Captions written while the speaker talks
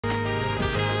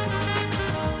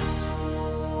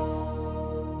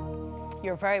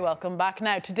You're very welcome back.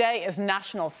 Now, today is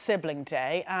National Sibling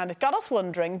Day, and it got us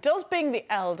wondering, does being the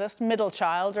eldest, middle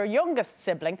child or youngest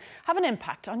sibling have an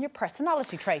impact on your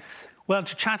personality traits? Well,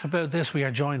 to chat about this, we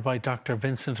are joined by Dr.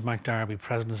 Vincent McDarby,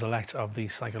 President-elect of the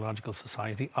Psychological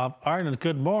Society of Ireland.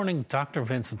 Good morning, Dr.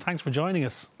 Vincent. Thanks for joining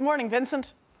us. Morning,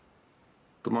 Vincent.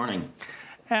 Good morning.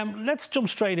 Let's jump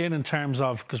straight in terms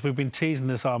of, because we've been teasing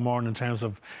this all morning in terms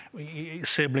of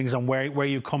siblings and where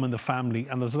you come in the family,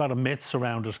 and there's a lot of myths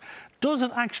around it. Does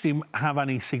it actually have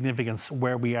any significance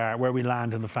where we are, where we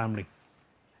land in the family?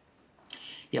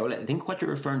 Yeah, well, I think what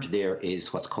you're referring to there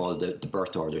is what's called the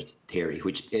birth order theory,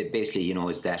 which basically,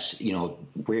 is that,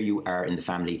 where you are in the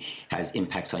family has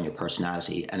impacts on your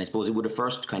personality. And I suppose it would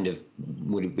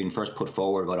have been first put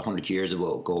forward about 100 years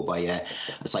ago by a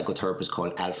psychotherapist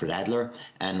called Alfred Adler.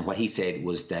 And what he said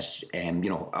was that,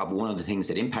 one of the things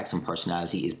that impacts on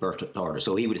personality is birth order.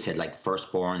 So he would have said, like,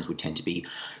 firstborns would tend to be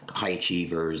high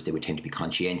achievers, they would tend to be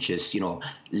conscientious,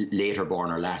 later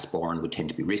born or last born would tend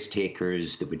to be risk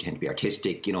takers, they would tend to be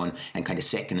artistic, and kind of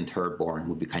second and third born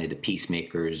would be kind of the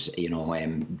peacemakers,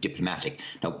 diplomatic.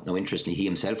 Now, interestingly, he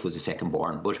himself was the second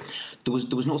born, but there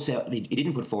was no, he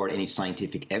didn't put forward any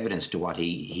scientific evidence to what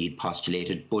he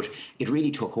postulated, but it really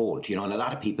took hold, and a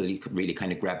lot of people really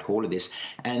kind of grabbed hold of this.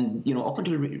 And, up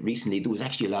until recently, there was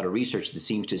actually a lot of research that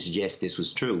seems to suggest this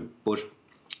was true, but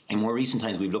in more recent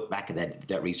times, we've looked back at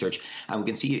that research, and we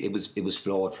can see it was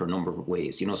flawed for a number of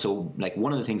ways. So, like,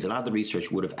 one of the things, a lot of the research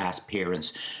would have asked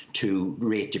parents to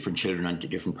rate different children on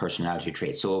different personality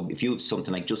traits. So if you have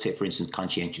something like, just say, for instance,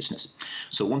 conscientiousness.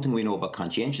 So one thing we know about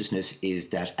conscientiousness is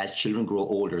that as children grow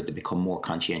older, they become more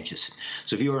conscientious.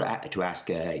 So if you were to ask,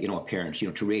 a parent,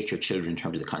 to rate your children in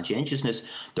terms of the conscientiousness,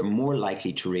 they're more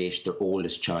likely to rate their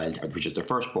oldest child, which is their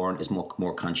firstborn, as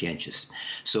more conscientious.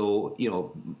 So,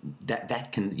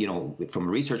 that can, from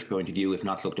a research point of view, if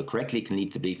not looked at correctly, can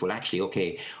lead to belief, well, actually,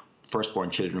 okay, firstborn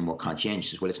children are more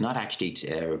conscientious. Well, it's not actually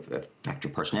a factor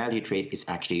of personality trait, it's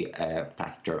actually a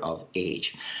factor of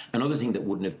age. Another thing that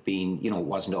wouldn't have been,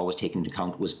 wasn't always taken into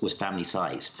account was family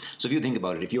size. So if you think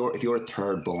about it, if you're a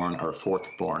third born or a fourth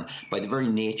born, by the very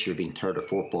nature of being third or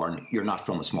fourth born, you're not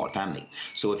from a small family.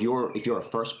 So if you're a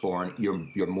firstborn,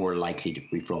 you're more likely to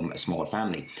be from a small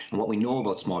family. And what we know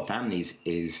about small families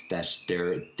is that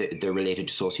they're related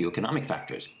to socioeconomic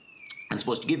factors. And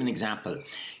supposed to give an example,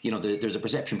 there's a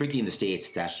perception, particularly in the States,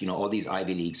 that, all these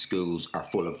Ivy League schools are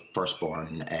full of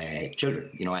firstborn children,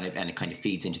 and it kind of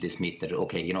feeds into this myth that,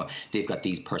 okay, they've got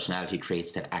these personality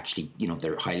traits that actually,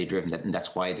 they're highly driven, and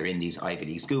that's why they're in these Ivy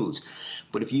League schools.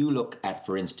 But if you look at,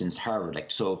 for instance, Harvard,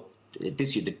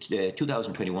 this year, the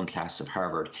 2021 class of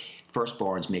Harvard,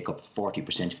 firstborns make up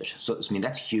 40% of it. So, I mean,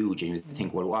 that's huge. And you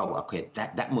think, well, wow, okay,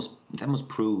 that must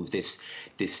prove this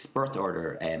birth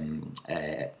order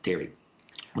theory.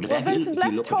 Well, Vincent,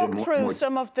 let's talk through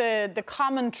some of the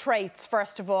common traits,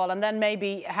 first of all, and then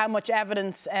maybe how much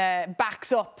evidence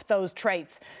backs up those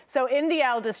traits. So in the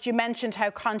eldest, you mentioned how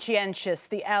conscientious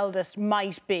the eldest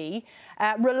might be,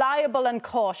 reliable and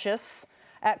cautious,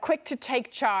 quick to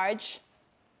take charge.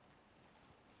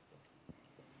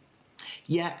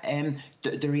 Yeah,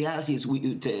 the reality is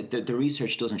the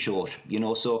research doesn't show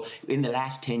it. So in the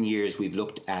last 10 years, we've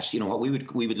looked at what we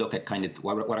would look at, kind of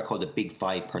what I call the big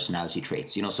five personality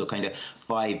traits. So kind of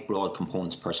five broad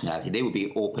components of personality. They would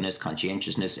be openness,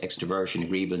 conscientiousness, extroversion,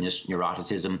 agreeableness,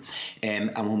 neuroticism.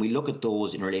 And when we look at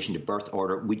those in relation to birth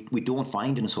order, we don't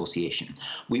find an association.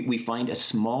 We find a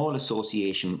small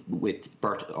association with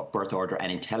birth order and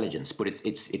intelligence, but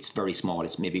it's very small.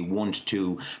 It's maybe 1 to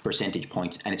 2 percentage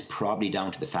points, and it's probably down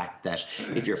to the fact that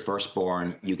if you're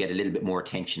firstborn, you get a little bit more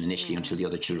attention initially until the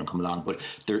other children come along. But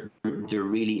there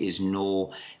really is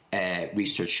no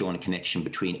research showing a connection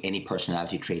between any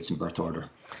personality traits and birth order.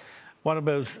 What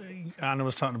about, Anna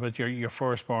was talking about your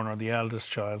firstborn or the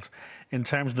eldest child. In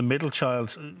terms of the middle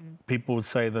child, people would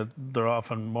say that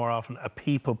they're more often a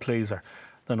people pleaser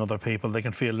than other people. They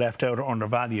can feel left out or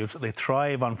undervalued. They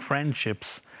thrive on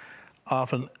friendships,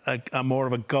 often a more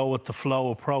of a go-with-the-flow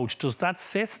approach. Does that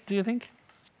sit, do you think?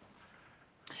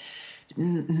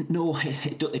 No,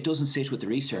 it doesn't sit with the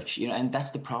research, and that's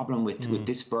the problem with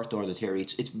this birth order theory.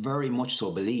 It's very much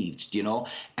so believed,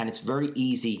 and it's very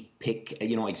easy pick,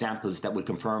 examples that will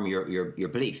confirm your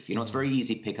belief. It's very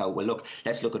easy to pick out, well, look,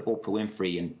 let's look at Oprah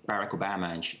Winfrey and Barack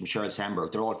Obama and Sheryl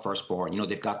Sandberg. They're all firstborn.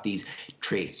 They've got these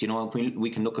traits. We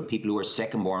can look at people who are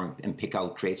secondborn and pick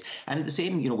out traits. And the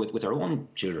same, with our own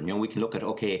children. We can look at,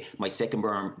 okay, my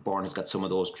secondborn has got some of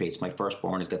those traits. My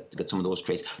firstborn has got some of those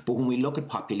traits. But when we look at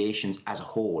populations as a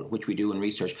whole, which we do in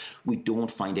research, we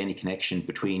don't find any connection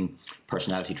between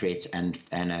personality traits and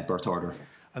birth order.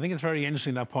 I think it's very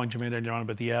interesting, that point you made earlier on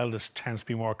about the eldest tends to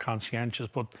be more conscientious,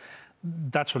 but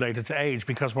that's related to age,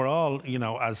 because we're all, you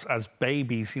know, as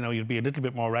babies, you know, you'd be a little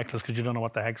bit more reckless because you don't know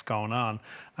what the heck's going on.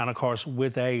 And of course,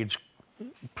 with age,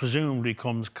 presumably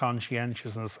comes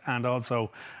conscientiousness and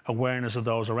also awareness of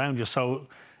those around you. So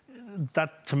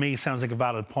that, to me, sounds like a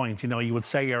valid point. You know, you would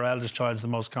say your eldest child is the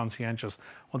most conscientious.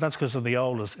 Well, that's because of the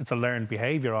oldest. It's a learned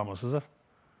behaviour almost, is it?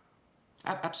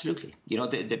 Absolutely. You know,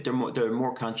 they're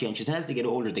more conscientious, and as they get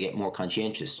older, they get more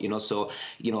conscientious. You know, so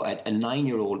you know, a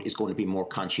 9-year-old is going to be more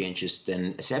conscientious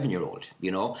than a 7-year-old.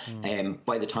 You know,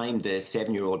 by the time the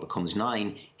 7-year-old becomes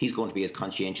 9, he's going to be as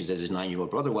conscientious as his 9-year-old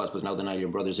brother was. But now the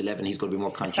 9-year-old brother's 11, he's going to be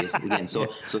more conscientious again. So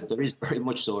there is very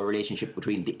much so a relationship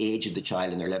between the age of the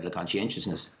child and their level of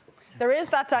conscientiousness. There is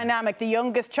that dynamic. The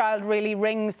youngest child really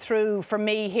rings through for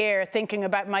me here, thinking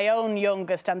about my own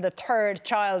youngest and the third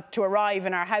child to arrive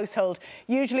in our household.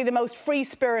 Usually the most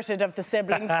free-spirited of the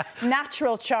siblings,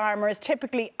 natural charmer, is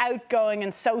typically outgoing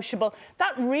and sociable.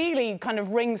 That really kind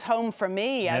of rings home for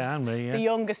me as the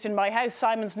youngest in my house.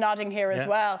 Simon's nodding here as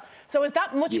well. So is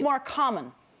that much more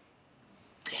common?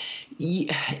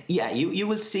 Yeah, you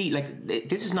will see, like,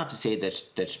 this is not to say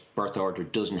that birth order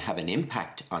doesn't have an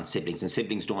impact on siblings, and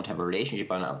siblings don't have a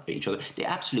relationship on each other. They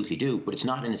absolutely do, but it's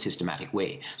not in a systematic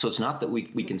way. So it's not that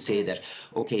we can say that,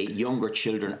 okay, younger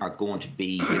children are going to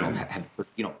be, you know, have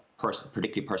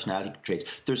particularly personality traits.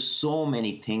 There's so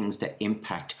many things that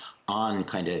impact on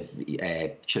kind of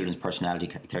children's personality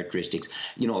characteristics.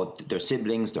 You know, their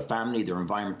siblings, their family, their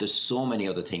environment. There's so many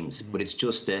other things, but it's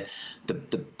just the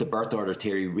birth order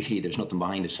theory. Really, there's nothing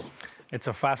behind it. It's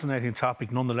a fascinating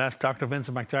topic, nonetheless. Dr.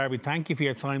 Vincent McDarby, thank you for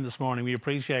your time this morning. We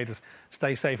appreciate it.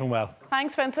 Stay safe and well.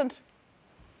 Thanks, Vincent.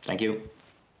 Thank you.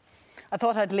 I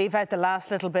thought I'd leave out the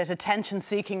last little bit: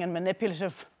 attention-seeking and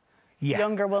manipulative.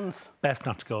 Younger ones. Best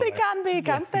not to go there. They can be,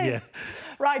 can't they? Yeah.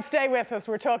 Right, stay with us.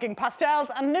 We're talking pastels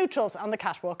and neutrals on the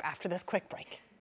catwalk after this quick break.